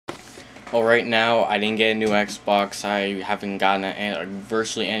Well, right now I didn't get a new Xbox. I haven't gotten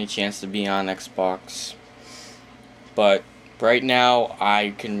virtually any chance to be on Xbox. But right now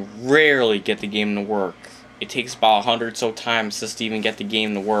I can rarely get the game to work. It takes about 100 so times just to even get the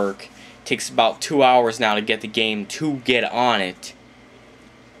game to work. It takes about 2 hours now to get the game to get on it.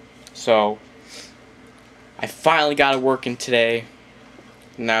 So I finally got it working today.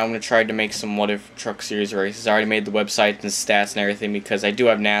 Now I'm going to try to make some What If Truck Series races. I already made the website and stats and everything because I do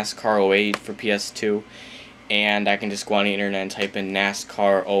have NASCAR 08 for PS2. And I can just go on the internet and type in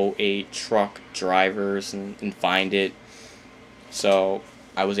NASCAR 08 truck drivers and find it. So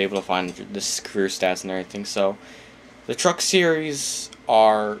I was able to find the career stats and everything. So the truck series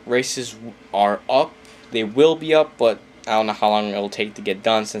races are up. They will be up, but I don't know how long it'll take to get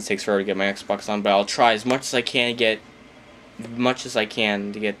done since it takes forever to get my Xbox on. But I'll try as much as I can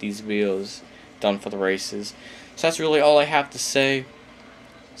to get these videos done for the races. So that's really all I have to say.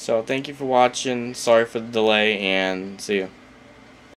 So thank you for watching. Sorry for the delay, and see you.